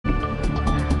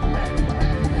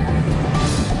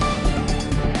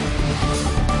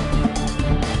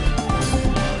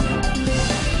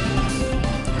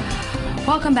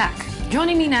Welcome back.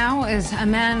 Joining me now is a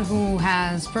man who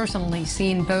has personally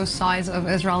seen both sides of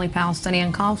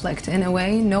Israeli-Palestinian conflict in a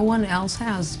way no one else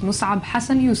has. Mosab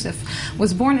Hassan Yousef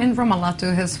was born in Ramallah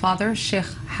to his father, Sheikh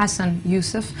Hassan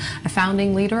Yousef, a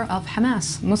founding leader of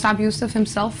Hamas. Mosab Yousef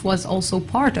himself was also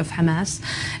part of Hamas,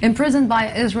 imprisoned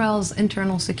by Israel's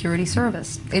Internal Security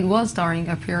Service. It was during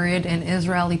a period in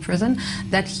Israeli prison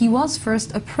that he was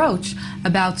first approached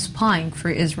about spying for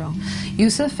Israel.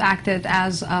 Yousef acted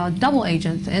as a double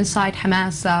agent inside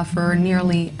Hamas for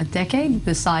nearly a decade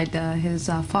beside his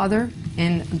father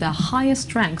in the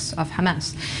highest ranks of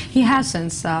Hamas. He has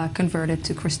since converted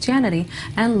to Christianity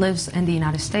and lives in the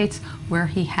United States, where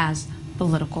he has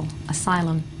political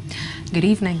asylum. Good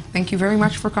evening. Thank you very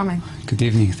much for coming. Good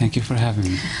evening. Thank you for having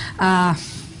me.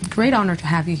 Great honor to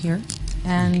have you here.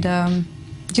 And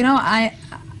you know,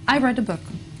 I read a book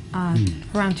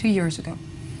around 2 years ago,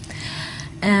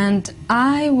 and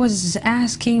I was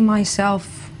asking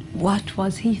myself, what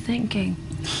was he thinking?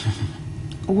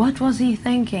 What was he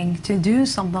thinking to do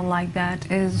something like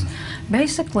that? Is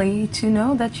basically to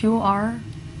know that you are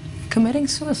committing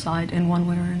suicide in one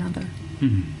way or another.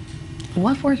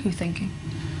 What were you thinking?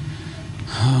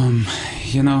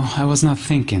 You know, I was not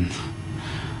thinking.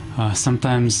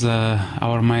 Sometimes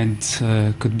our mind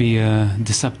could be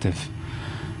deceptive.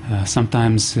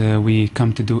 Sometimes we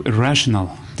come to do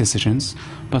irrational decisions,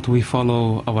 but we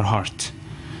follow our heart.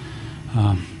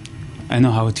 I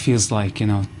know how it feels like, you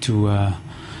know,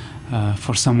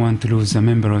 for someone to lose a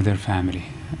member of their family.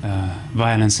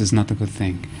 Violence is not a good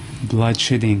thing.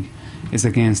 Bloodshedding is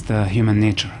against human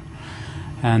nature.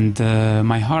 And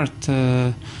my heart,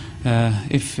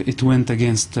 if it went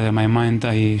against my mind,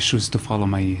 I choose to follow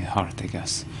my heart, I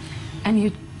guess. And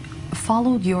you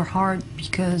followed your heart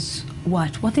because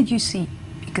what? What did you see?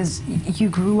 Because you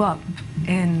grew up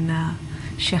in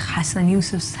Sheikh Hassan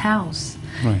Yousef's house.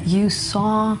 Right. You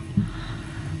saw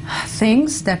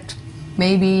things that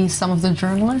maybe some of the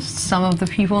journalists, some of the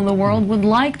people in the world would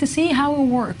like to see how it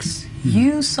works.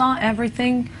 You saw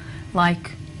everything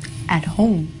like at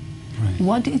home. Right.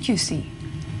 What did you see?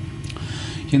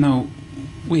 You know,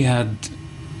 we had,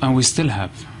 and we still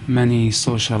have, many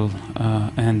social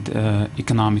and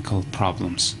economical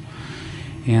problems.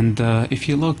 And if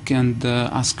you look and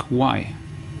ask why,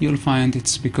 you'll find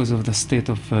it's because of the state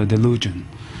of delusion.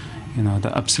 You know,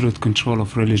 the absolute control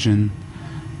of religion.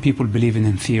 People believe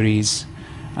in theories,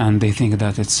 and they think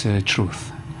that it's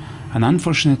truth. And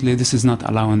unfortunately, this is not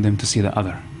allowing them to see the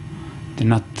other. They're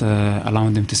not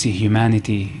allowing them to see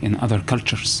humanity in other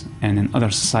cultures and in other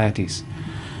societies.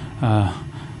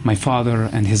 My father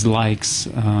and his likes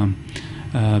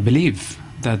believe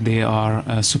that they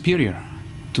are superior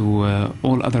to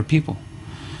all other people.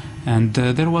 And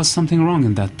there was something wrong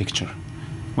in that picture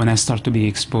when I started to be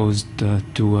exposed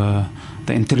to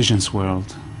the intelligence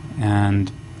world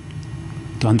and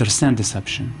to understand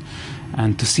deception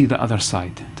and to see the other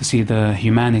side, to see the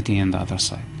humanity in the other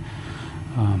side,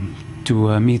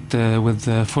 to meet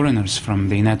with foreigners from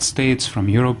the United States, from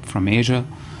Europe, from Asia,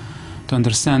 to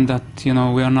understand that, you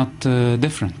know, we are not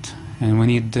different and we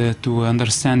need to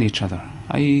understand each other.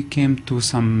 I came to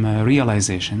some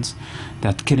realizations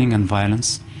that killing and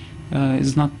violence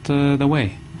is not the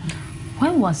way.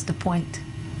 When was the point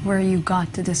where you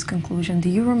got to this conclusion? Do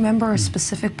you remember a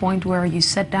specific point where you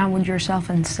sat down with yourself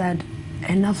and said,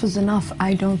 enough is enough,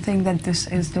 I don't think that this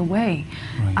is the way.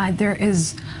 Right. There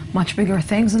is much bigger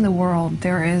things in the world.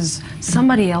 There is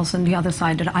somebody else on the other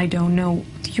side that I don't know.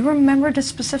 Do you remember the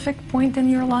specific point in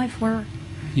your life where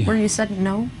you said,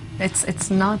 no, it's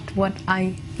not what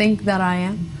I think that I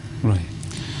am? Right.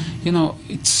 You know,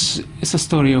 it's a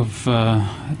story of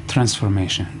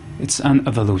transformation. It's an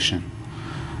evolution.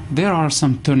 There are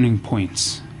some turning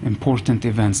points, important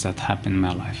events that happen in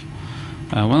my life.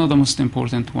 One of the most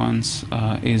important ones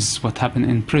is what happened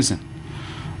in prison,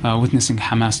 witnessing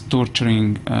Hamas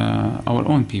torturing our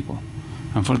own people.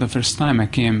 And for the first time, I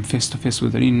came face to face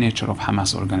with the real nature of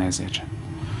Hamas organization,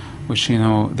 which, you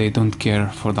know, they don't care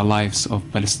for the lives of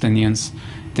Palestinians.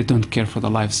 They don't care for the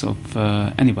lives of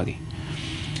anybody.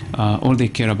 All they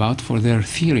care about for their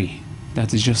theory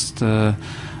that is just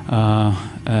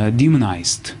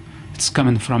demonized. It's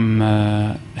coming from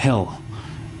hell.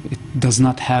 It does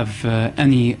not have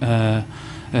any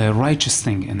righteous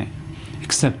thing in it,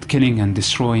 except killing and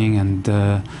destroying and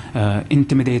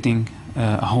intimidating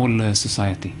a whole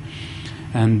society.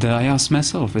 And I asked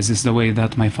myself, is this the way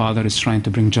that my father is trying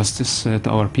to bring justice to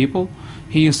our people?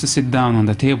 He used to sit down on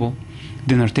the table,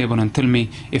 dinner table, and tell me,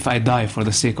 if I die for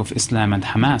the sake of Islam and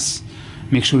Hamas,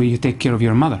 make sure you take care of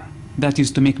your mother. That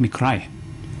used to make me cry.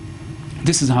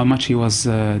 This is how much he was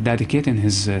dedicating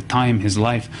his time, his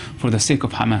life, for the sake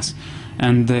of Hamas.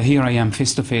 And here I am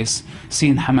face to face,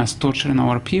 seeing Hamas torturing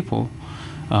our people,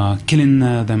 killing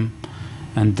them.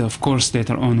 And of course,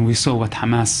 later on, we saw what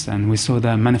Hamas, and we saw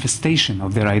the manifestation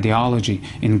of their ideology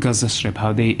in Gaza Strip,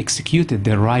 how they executed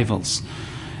their rivals.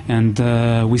 And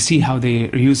we see how they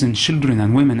are using children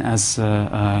and women as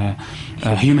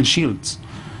human shields.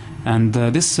 And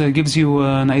this gives you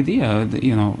an idea that,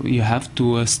 you know, you have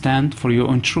to stand for your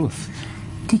own truth.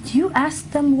 Did you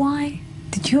ask them why?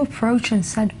 Did you approach and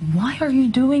said, why are you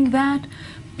doing that?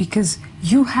 Because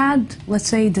you had, let's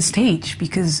say, the stage,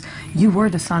 because you are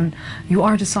the son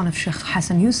of Sheikh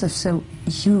Hassan Yousef, so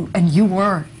you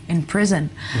were in prison,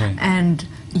 right. And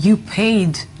you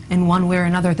paid in one way or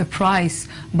another the price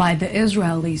by the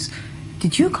Israelis.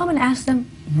 Did you come and ask them,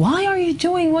 why are you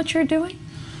doing what you're doing?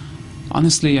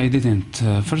 Honestly, I didn't.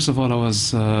 First of all, I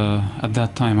was, at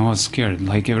that time, I was scared,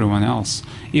 like everyone else.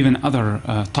 Even other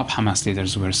top Hamas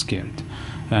leaders were scared.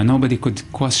 Nobody could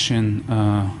question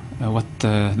what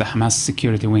the Hamas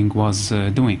security wing was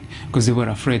doing, because they were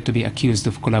afraid to be accused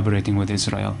of collaborating with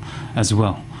Israel as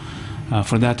well.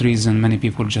 For that reason, many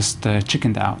people just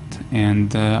chickened out.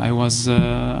 And I was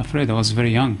afraid. I was very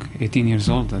young, 18 years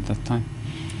old at that time.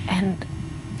 And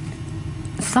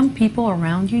some people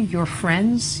around you, your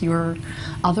friends, your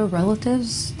other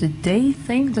relatives, did they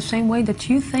think the same way that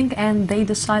you think, and they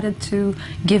decided to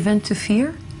give in to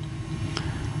fear?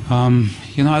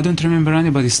 You know, I don't remember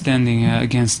anybody standing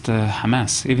against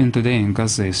Hamas. Even today in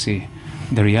Gaza, you see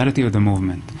the reality of the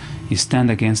movement. You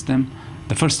stand against them.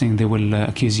 The first thing, they will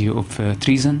accuse you of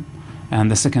treason,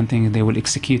 and the second thing, they will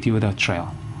execute you without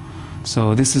trial.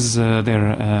 So this is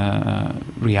their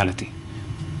reality.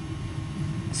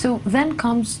 So then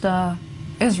comes the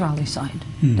Israeli side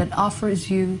that offers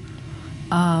you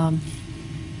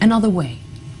another way.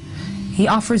 He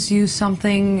offers you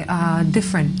something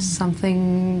different,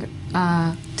 something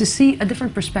to see a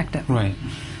different perspective. Right.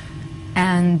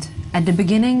 And at the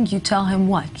beginning, you tell him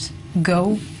what?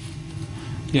 Go.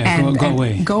 Yeah, go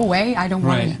away. Go away? I don't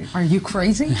right. want. Are you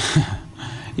crazy?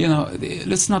 You know,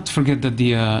 let's not forget that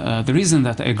the reason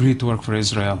that I agreed to work for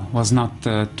Israel was not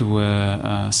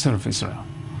to serve Israel.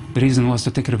 The reason was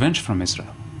to take revenge from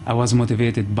Israel. I was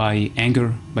motivated by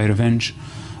anger, by revenge.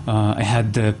 I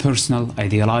had personal,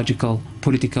 ideological,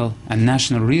 political, and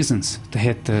national reasons to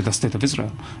hate the state of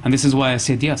Israel. And this is why I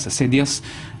said yes. I said yes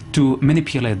to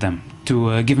manipulate them,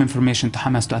 to give information to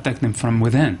Hamas, to attack them from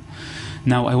within.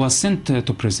 Now, I was sent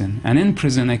to prison, and in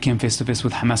prison I came face to face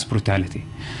with Hamas brutality,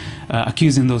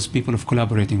 accusing those people of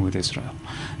collaborating with Israel.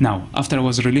 Now, after I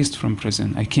was released from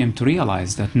prison, I came to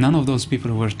realize that none of those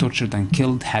people who were tortured and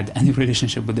killed had any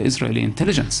relationship with the Israeli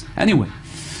intelligence. Anyway,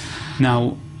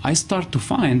 now, I start to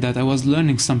find that I was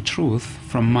learning some truth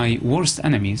from my worst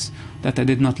enemies that I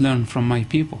did not learn from my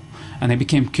people. And I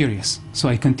became curious. So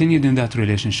I continued in that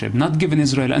relationship, not giving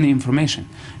Israel any information,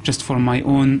 just for my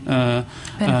own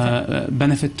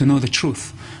benefit to know the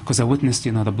truth. Because I witnessed,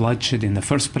 you know, the bloodshed in the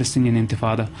first Palestinian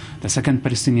Intifada, the second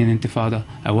Palestinian Intifada.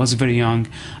 I was very young.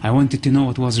 I wanted to know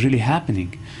what was really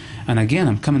happening. And again,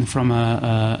 I'm coming from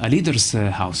a leader's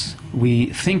house. We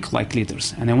think like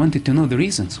leaders. And I wanted to know the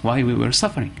reasons why we were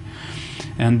suffering.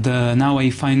 And now I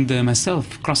find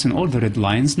myself crossing all the red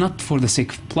lines, not for the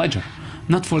sake of pleasure,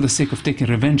 not for the sake of taking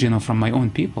revenge, you know, from my own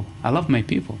people. I love my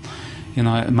people. You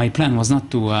know, my plan was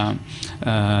not to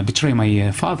betray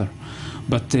my father.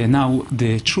 But now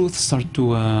the truth started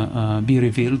to be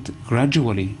revealed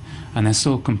gradually. And I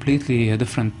saw completely a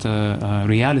different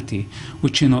reality,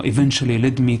 which, you know, eventually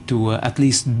led me to at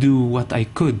least do what I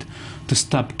could to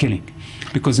stop killing.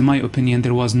 Because in my opinion,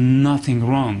 there was nothing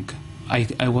wrong.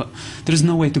 There is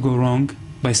no way to go wrong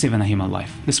by saving a human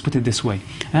life. Let's put it this way.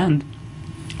 And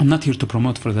I'm not here to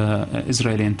promote for the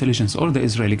Israeli intelligence or the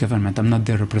Israeli government. I'm not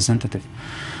their representative.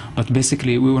 But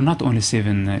basically, we were not only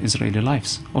saving Israeli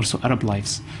lives, also Arab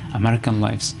lives, American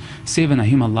lives. Saving a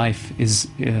human life is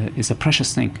a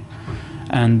precious thing.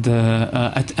 And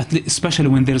especially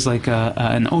when there's like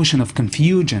an ocean of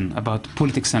confusion about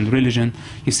politics and religion,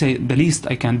 you say, the least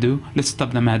I can do, let's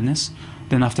stop the madness.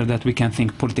 Then after that, we can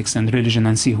think politics and religion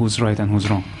and see who's right and who's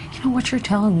wrong. You know, what you're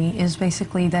telling me is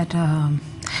basically that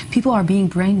people are being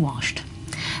brainwashed.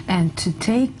 And to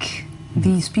take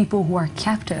these people who are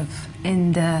captive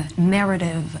in the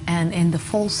narrative and in the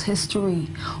false history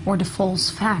or the false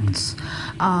facts,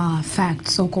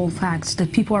 so-called facts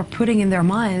that people are putting in their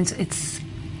minds, it's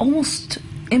almost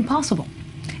impossible.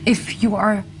 If you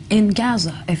are in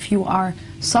Gaza, if you are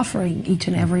suffering each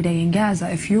and every day in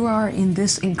Gaza, if you are in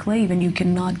this enclave and you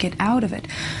cannot get out of it.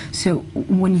 So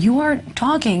when you are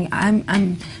talking,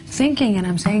 I'm thinking and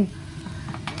I'm saying,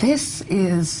 this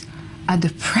is a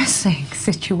depressing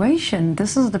situation.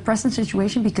 This is a depressing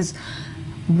situation because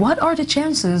what are the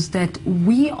chances that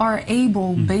we are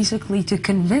able basically to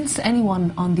convince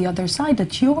anyone on the other side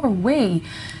that your way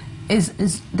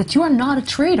is that you are not a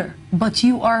traitor, but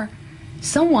you are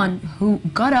someone who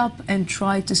got up and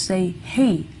tried to say,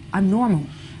 hey, I'm normal.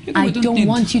 I don't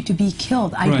want you to be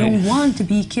killed. I don't want to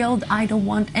be killed. I don't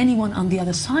want anyone on the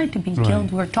other side to be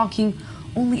killed. We're talking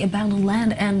only about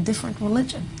land and different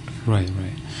religion. Right.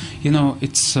 You know,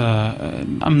 it's,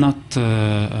 I'm not,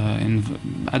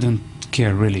 I don't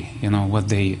care really, you know, what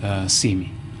they see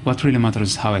me. What really matters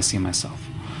is how I see myself.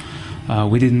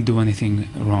 We didn't do anything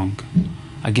wrong.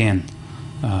 Again,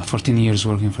 14 years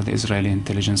working for the Israeli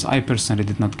intelligence, I personally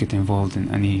did not get involved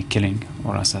in any killing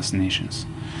or assassinations.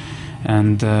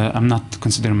 And I'm not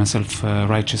considering myself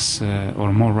righteous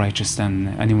or more righteous than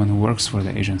anyone who works for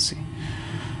the agency.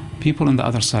 People on the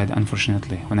other side,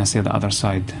 unfortunately, when I say the other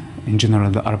side, in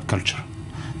general the Arab culture,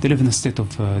 they live in a state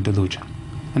of delusion.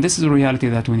 And this is a reality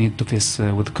that we need to face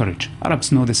with courage.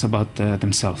 Arabs know this about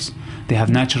themselves. They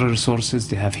have natural resources,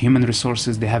 they have human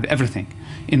resources, they have everything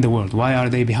in the world. Why are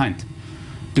they behind?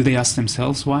 Do they ask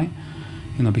themselves why?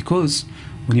 You know, because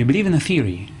when you believe in a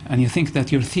theory and you think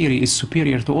that your theory is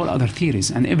superior to all other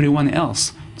theories and everyone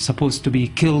else supposed to be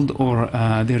killed or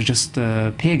they're just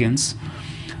pagans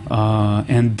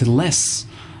and less,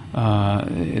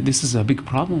 this is a big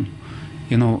problem.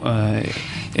 You know,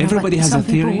 everybody has a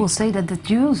theory. Some people will say that the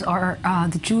Jews are,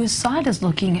 the Jewish side is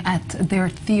looking at their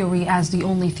theory as the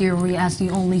only theory, as the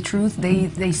only truth.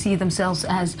 They see themselves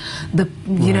as the,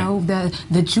 you know,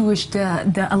 the Jewish,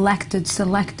 the elected,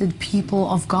 selected people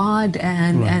of God,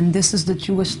 and this is the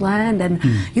Jewish land. And,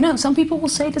 you know, some people will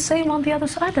say the same on the other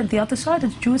side, that the other side,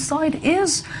 the Jewish side,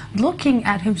 is looking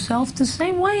at himself the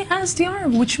same way as the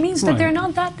Arab, which means that they're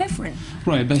not that different.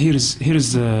 Right, but here's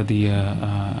the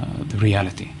reality.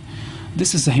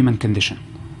 This is the human condition.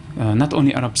 Not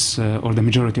only Arabs or the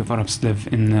majority of Arabs live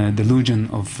in delusion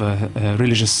of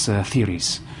religious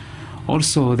theories.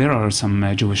 Also, there are some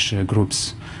Jewish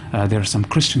groups. There are some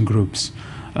Christian groups.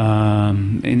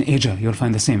 In Asia, you'll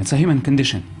find the same. It's a human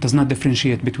condition. It does not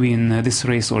differentiate between this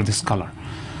race or this color.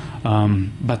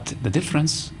 But the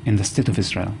difference in the state of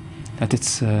Israel, that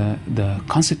it's the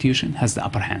constitution has the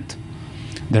upper hand.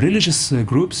 The religious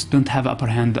groups don't have upper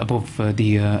hand above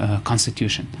the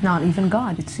constitution. Not even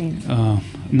God, it seems.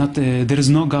 There is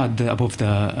no God above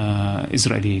the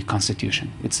Israeli constitution.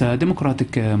 It's a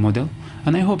democratic model,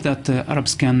 and I hope that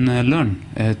Arabs can learn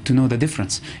to know the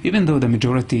difference, even though the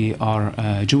majority are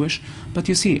Jewish. But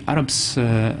you see, Arabs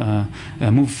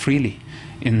move freely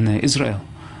in Israel.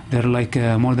 There are like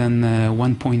more than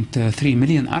 1.3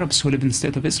 million Arabs who live in the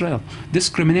state of Israel.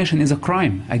 Discrimination is a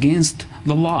crime against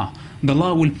the law. The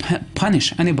law will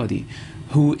punish anybody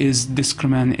who is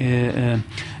discrimination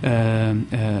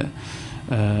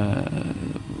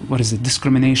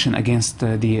against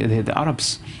the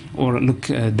Arabs, or look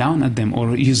down at them,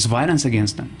 or use violence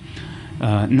against them.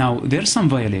 Now, there are some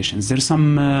violations. There are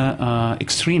some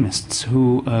extremists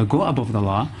who go above the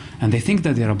law, and they think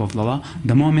that they're above the law.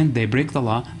 The moment they break the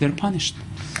law, they're punished.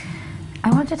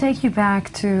 I want to take you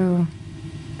back to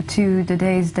the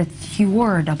days that you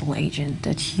were a double agent,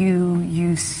 that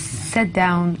you sat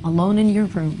down alone in your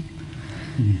room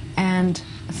and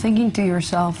thinking to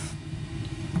yourself,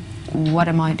 what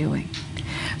am I doing?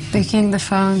 Taking the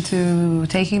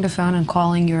phone and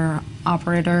calling your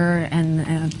operator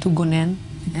and to Gonen,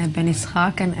 Ben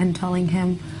Ishaq, and telling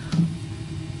him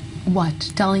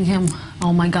what? Telling him,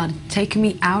 oh my God, take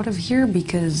me out of here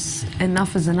because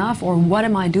enough is enough, or what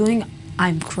am I doing?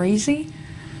 I'm crazy?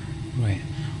 Right.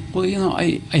 Well, you know,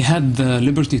 I had the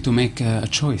liberty to make a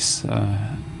choice.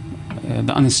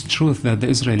 The honest truth that the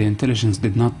Israeli intelligence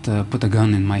did not put a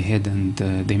gun in my head and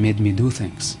they made me do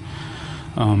things.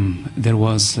 There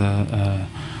was a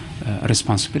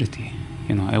responsibility.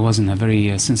 You know, I was in a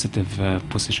very sensitive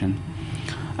position,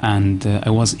 and I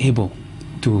was able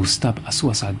to stop a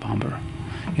suicide bomber.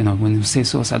 You know, when you say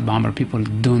suicide bomber, people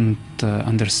don't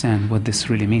understand what this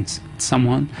really means. It's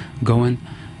someone going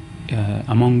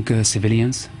among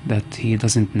civilians that he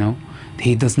doesn't know.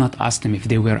 He does not ask them if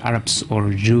they were Arabs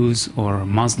or Jews or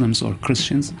Muslims or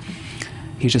Christians.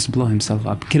 He just blew himself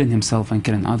up, killing himself and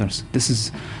killing others. This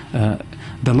is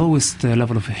the lowest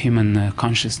level of human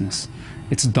consciousness.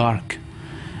 It's dark.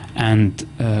 And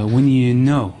when you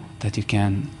know that you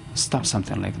can stop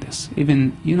something like this,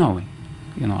 even you know,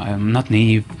 I'm not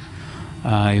naive.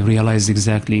 I realized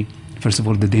exactly, first of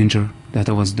all, the danger that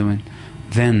I was doing.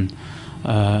 Then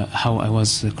how I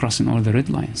was crossing all the red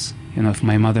lines. You know, if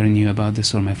my mother knew about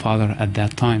this, or my father at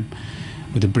that time,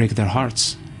 would break their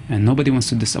hearts. And nobody wants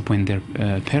to disappoint their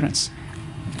parents.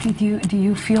 Do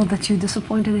you feel that you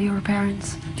disappointed your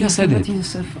parents? Yes, I did.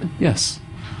 Yes.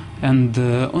 And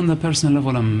on the personal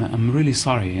level, I'm really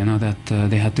sorry, that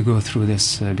they had to go through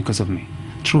this because of me,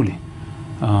 truly.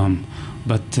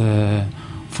 But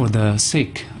for the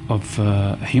sake of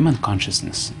human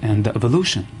consciousness and the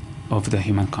evolution of the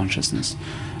human consciousness,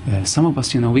 some of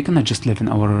us, we cannot just live in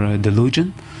our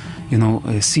delusion,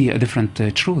 see a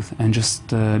different truth and just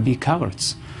be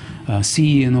cowards.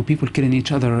 See, people killing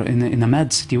each other in a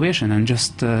mad situation and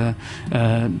just look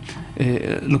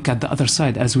at the other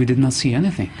side as we did not see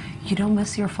anything. You don't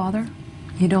miss your father?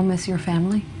 You don't miss your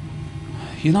family?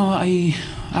 I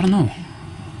don't know.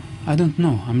 I don't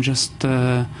know. I'm just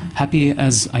happy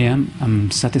as I am.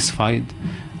 I'm satisfied.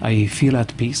 I feel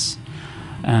at peace.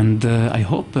 And I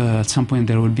hope at some point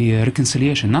there will be a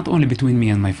reconciliation, not only between me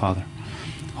and my father.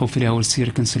 Hopefully I will see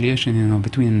reconciliation,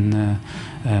 between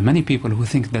many people who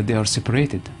think that they are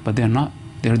separated, but they're not.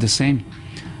 They're the same.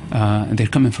 They're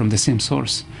coming from the same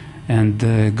source. And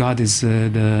God is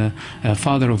the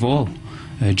father of all.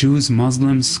 Jews,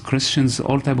 Muslims, Christians,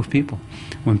 all type of people.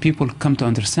 When people come to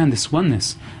understand this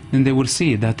oneness, then they will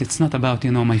see that it's not about,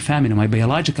 my family, my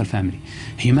biological family.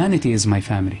 Humanity is my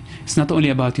family. It's not only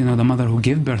about, the mother who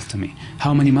gave birth to me.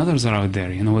 How many mothers are out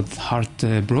there, with heart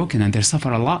broken, and they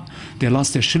suffer a lot. They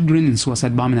lost their children in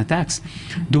suicide bombing attacks.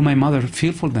 Do my mother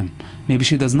feel for them? Maybe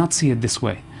she does not see it this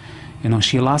way.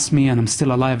 She lost me and I'm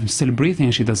still alive, I'm still breathing,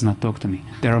 and she does not talk to me.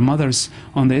 There are mothers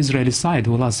on the Israeli side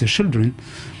who lost their children,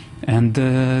 and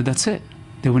that's it.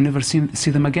 They will never see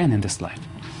them again in this life.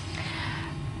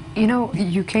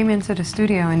 You came into the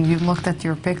studio and you looked at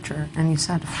your picture and you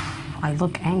said, I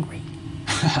look angry.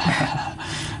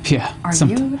 Yeah. Are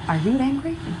you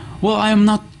angry? Well, I'm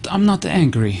not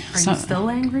angry. Are you still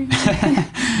angry?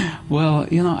 Well,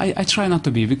 I try not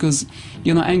to be, because,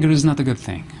 anger is not a good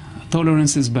thing.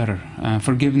 Tolerance is better.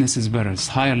 Forgiveness is better. It's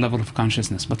higher level of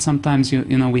consciousness. But sometimes,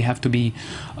 we have to be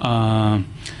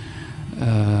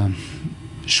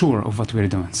sure of what we're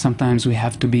doing. Sometimes we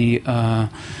have to be,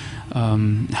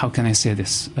 how can I say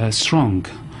this, strong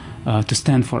to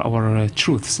stand for our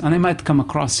truths. And I might come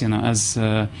across, as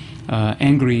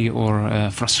angry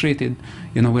or frustrated.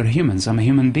 We're humans. I'm a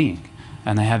human being,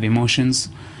 and I have emotions.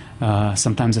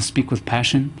 Sometimes I speak with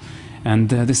passion. And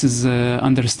this is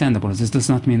understandable. This does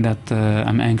not mean that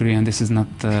I'm angry and this is not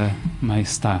my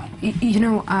style.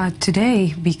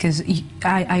 Today, because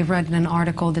I read an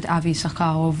article that Avi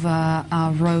Sakharov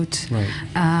wrote,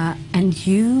 right. And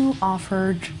you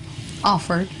offered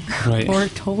right. or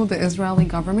told the Israeli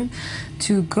government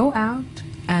to go out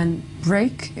and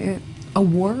break a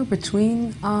war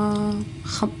between on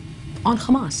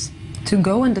Hamas, to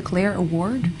go and declare a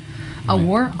war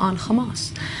on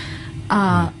Hamas.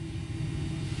 Right.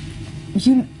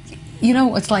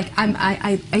 It's like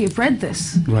I read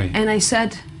this, right. and I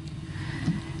said,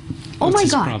 "Oh What's my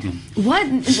his God, problem? what?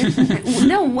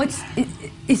 No,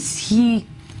 is he?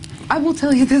 I will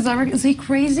tell you this directly. Is he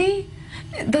crazy?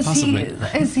 Possibly.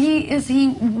 Is he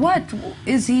what?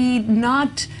 Is he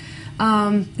not?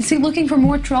 Is he looking for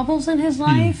more troubles in his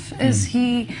life? Is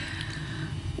he?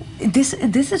 This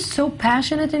is so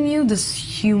passionate in you, this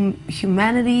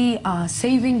humanity,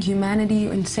 saving humanity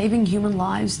and saving human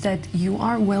lives, that you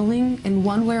are willing in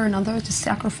one way or another to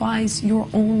sacrifice your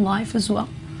own life as well?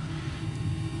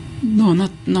 No,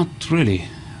 not really.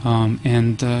 I'm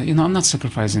not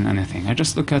sacrificing anything. I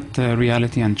just look at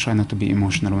reality and try not to be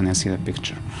emotional when I see that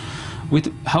picture.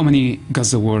 How many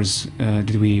Gaza wars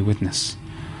did we witness?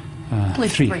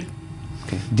 Three.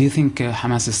 Okay. Do you think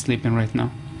Hamas is sleeping right now?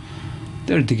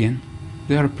 They're digging,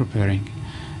 they are preparing,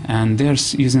 and they're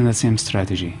using the same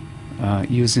strategy,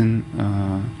 using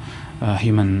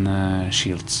human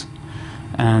shields.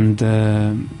 And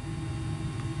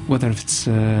whether it's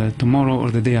tomorrow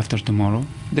or the day after tomorrow,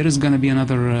 there is going to be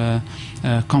another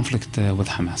conflict with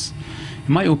Hamas.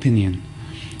 In my opinion,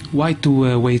 why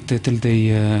to wait till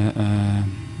they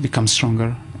become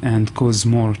stronger and cause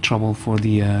more trouble for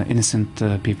the innocent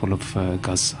people of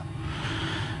Gaza?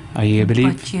 I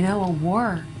believe. But a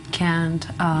war can't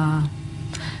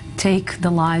take the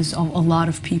lives of a lot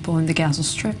of people in the Gaza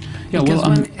Strip. Yeah, well,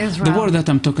 the war that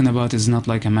I'm talking about is not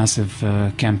like a massive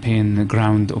campaign,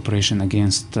 ground operation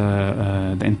against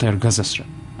the entire Gaza Strip.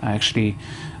 Actually,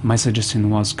 my suggestion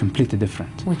was completely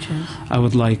different. Which is? I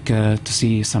would like to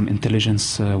see some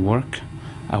intelligence work.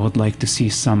 I would like to see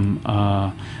some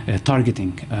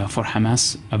targeting for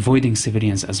Hamas, avoiding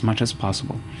civilians as much as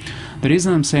possible. The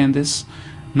reason I'm saying this,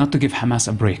 not to give Hamas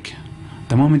a break.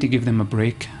 The moment you give them a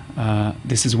break,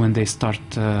 this is when they start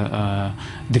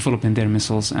developing their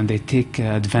missiles, and they take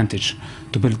advantage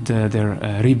to build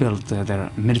rebuild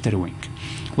their military wing.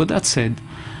 With that said,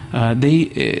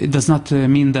 It does not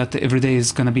mean that every day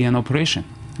is going to be an operation,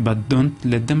 but don't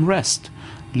let them rest.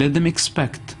 Let them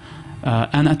expect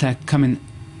an attack coming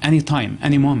anytime,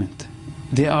 any moment.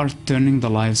 They are turning the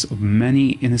lives of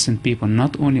many innocent people,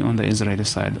 not only on the Israeli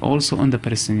side, also on the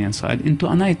Palestinian side, into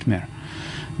a nightmare.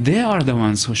 They are the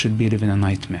ones who should be living a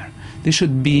nightmare. They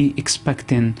should be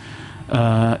expecting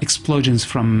explosions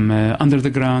from under the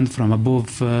ground, from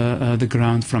above the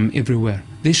ground, from everywhere.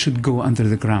 They should go under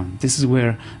the ground. This is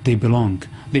where they belong.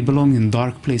 They belong in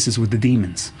dark places with the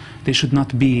demons. They should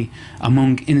not be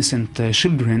among innocent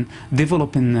children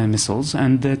developing missiles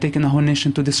and taking a whole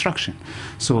nation to destruction.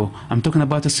 So I'm talking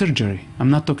about a surgery. I'm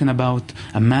not talking about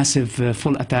a massive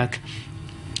full attack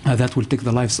that will take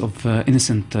the lives of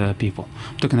innocent people.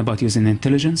 I'm talking about using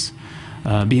intelligence,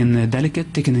 being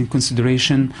delicate, taking in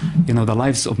consideration, the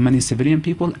lives of many civilian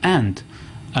people, and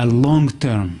a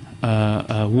long-term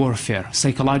warfare,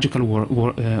 psychological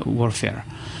warfare.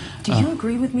 Do you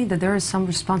agree with me that there is some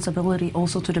responsibility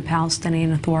also to the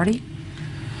Palestinian Authority?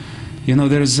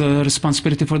 There is a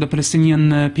responsibility for the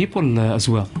Palestinian people as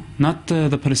well, not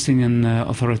the Palestinian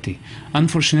Authority.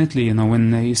 Unfortunately,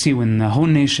 when a whole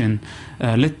nation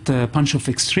let a bunch of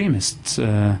extremists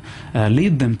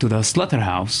lead them to the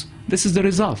slaughterhouse, this is the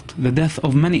result, the death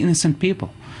of many innocent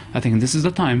people. I think this is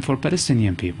the time for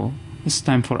Palestinian people. It's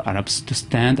time for Arabs to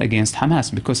stand against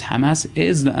Hamas, because Hamas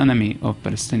is the enemy of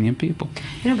Palestinian people.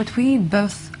 But we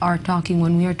both are talking,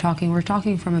 when we are talking, we're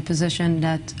talking from a position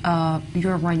that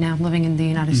you're right now living in the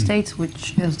United States,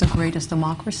 which is the greatest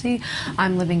democracy.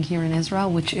 I'm living here in Israel,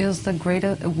 which is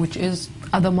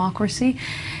a democracy.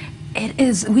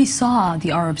 We saw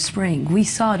the Arab Spring. We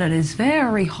saw that it's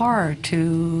very hard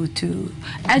to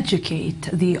educate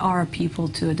the Arab people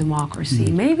to a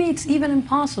democracy. Maybe it's even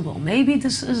impossible. Maybe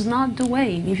this is not the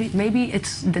way. Maybe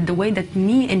it's the way that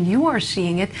me and you are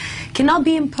seeing it cannot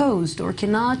be imposed or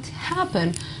cannot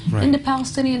happen in the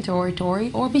Palestinian territory,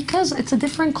 or because it's a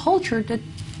different culture that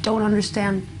don't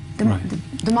understand the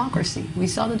democracy. We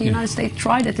saw that the United States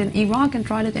tried it in Iraq and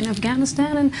tried it in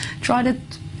Afghanistan and tried it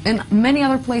in many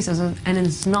other places, and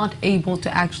is not able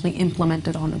to actually implement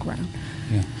it on the ground.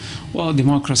 Yeah. Well,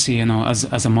 democracy,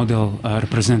 as a model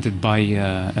represented by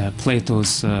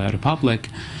Plato's Republic,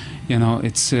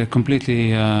 it's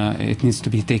completely, it needs to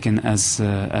be taken as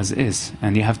is,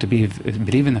 and you have to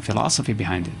believe in a philosophy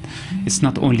behind it. It's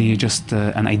not only just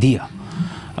an idea.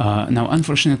 Now,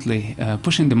 unfortunately,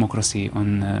 pushing democracy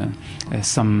on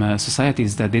some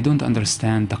societies that they don't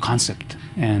understand the concept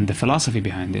and the philosophy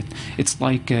behind it, it's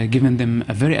like giving them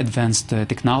a very advanced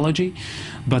technology,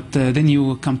 but then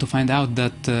you come to find out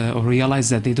that, or realize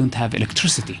that they don't have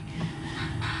electricity.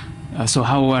 So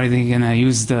how are they going to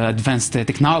use the advanced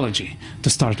technology to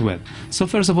start with? So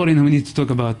first of all, we need to talk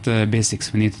about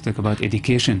basics. We need to talk about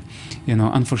education.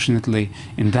 Unfortunately,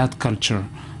 in that culture,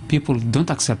 people don't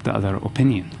accept the other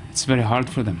opinion. It's very hard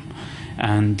for them.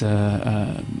 And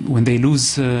when they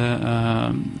lose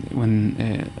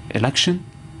election,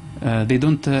 they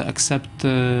don't accept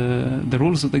the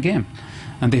rules of the game,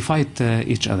 and they fight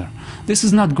each other. This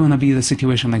is not going to be the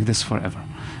situation like this forever.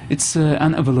 It's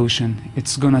an evolution.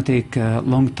 It's going to take a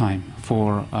long time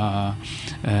for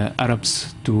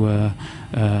Arabs to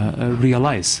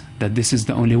realize that this is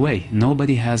the only way.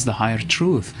 Nobody has the higher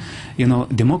truth.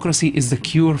 Democracy is the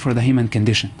cure for the human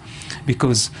condition,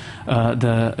 because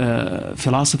the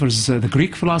philosophers, the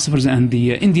Greek philosophers and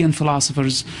the Indian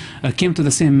philosophers came to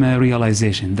the same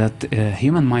realization that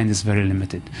human mind is very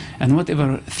limited, and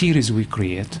whatever theories we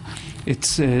create,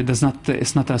 it's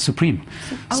not a supreme.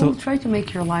 I will try to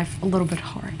make your life a little bit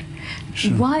hard.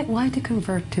 Sure. Why to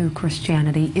convert to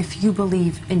Christianity if you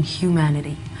believe in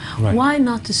humanity? Right. Why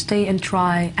not to stay and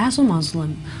try, as a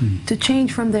Muslim, to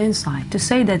change from the inside, to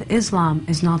say that Islam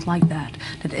is not like that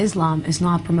Islam is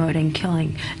not promoting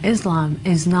killing, Islam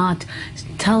is not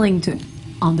telling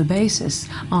on the basis,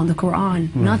 on the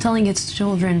Quran, not telling its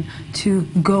children to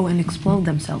go and explode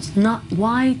themselves.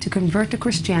 Why to convert to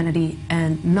Christianity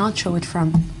and not show it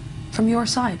from your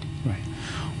side? Right.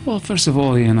 Well, first of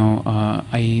all,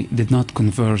 I did not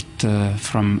convert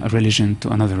from a religion to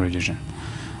another religion.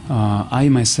 I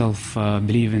myself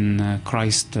believe in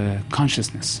Christ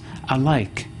consciousness. I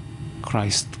like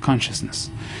Christ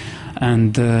consciousness.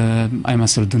 And I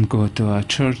myself don't go to a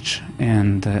church,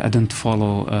 and I don't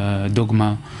follow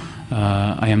dogma.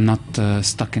 I am not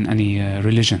stuck in any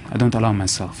religion. I don't allow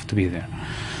myself to be there.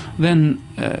 Then,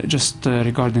 just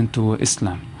regarding to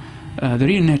Islam, the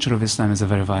real nature of Islam is a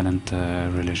very violent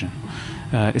religion.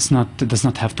 It does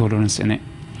not have tolerance in it.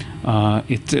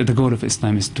 The goal of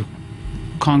Islam is to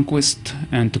conquest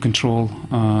and to control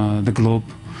the globe.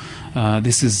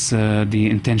 This is the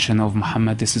intention of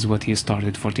Muhammad. This is what he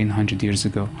started 1400 years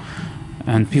ago.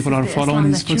 And people are following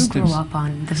his footsteps. This is the Islam that you grew up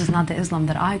on. This is not the Islam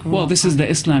that I grew up on. Well, this is the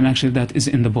Islam actually that is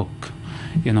in the book.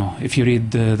 You know, if you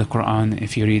read the Quran,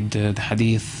 if you read the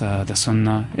Hadith, the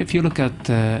Sunnah, if you look at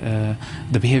the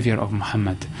behavior of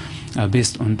Muhammad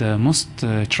based on the most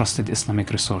trusted Islamic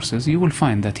resources, you will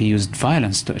find that he used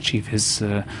violence to achieve his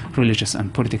religious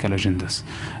and political agendas.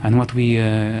 And what we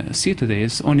see today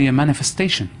is only a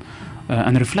manifestation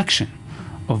and reflection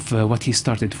of what he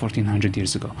started 1400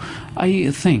 years ago.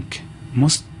 I think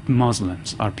most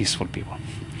Muslims are peaceful people.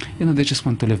 You know, they just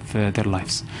want to live their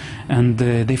lives, and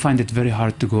they find it very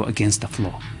hard to go against the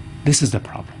flow. This is the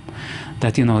problem,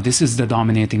 that, you know, this is the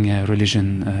dominating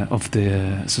religion of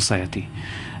the society,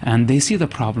 and they see the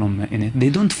problem in it. They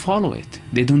don't follow it,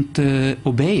 they don't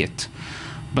obey it,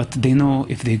 but they know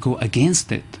if they go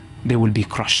against it, they will be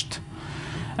crushed.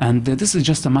 And this is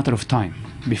just a matter of time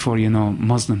before, you know,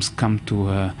 Muslims come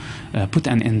to put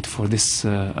an end for this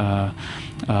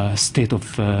state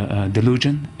of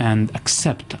delusion and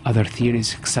accept other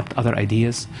theories, accept other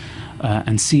ideas,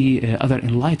 and see other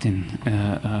enlightened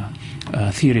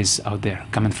theories out there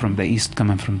coming from the East,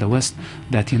 coming from the West,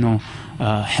 that, you know,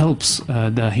 helps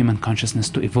the human consciousness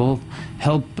to evolve,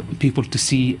 help people to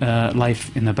see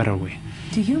life in a better way.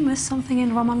 Do you miss something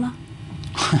in Ramallah?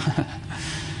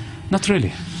 Not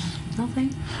really.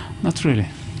 Nothing? Not really.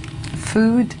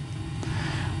 Food?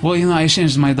 Well, you know, I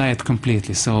changed my diet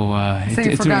completely, so... so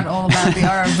you forgot all about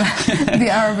the the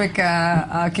Arabic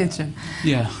kitchen.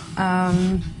 Yeah.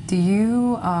 Do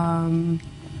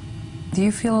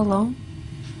you feel alone?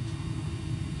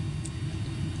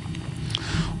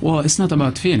 Well, it's not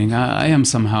about feeling. I am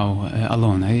somehow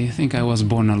alone. I think I was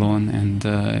born alone, and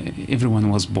everyone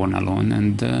was born alone,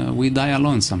 and we die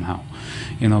alone somehow.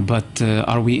 You know, but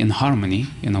are we in harmony,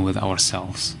 you know, with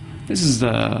ourselves? This is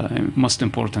the most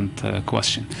important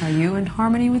question. Are you in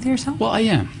harmony with yourself? Well, I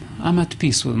am. I'm at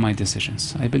peace with my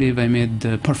decisions. I believe I made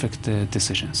perfect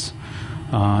decisions.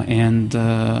 And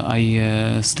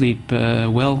I sleep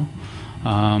well.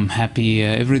 I'm happy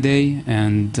every day,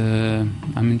 and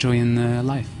I'm enjoying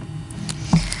life.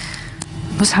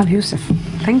 Mosab Yousef,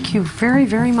 thank you very,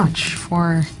 very much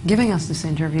for giving us this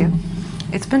interview.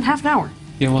 It's been half an hour.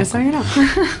 You're welcome. Just so you know.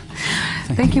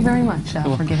 Thank you very much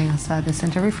for giving us this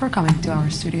interview, for coming to our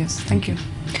studios. Thank you.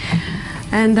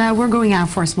 And we're going out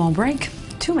for a small break,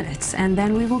 2 minutes, and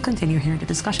then we will continue here the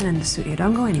discussion in the studio.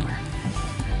 Don't go anywhere.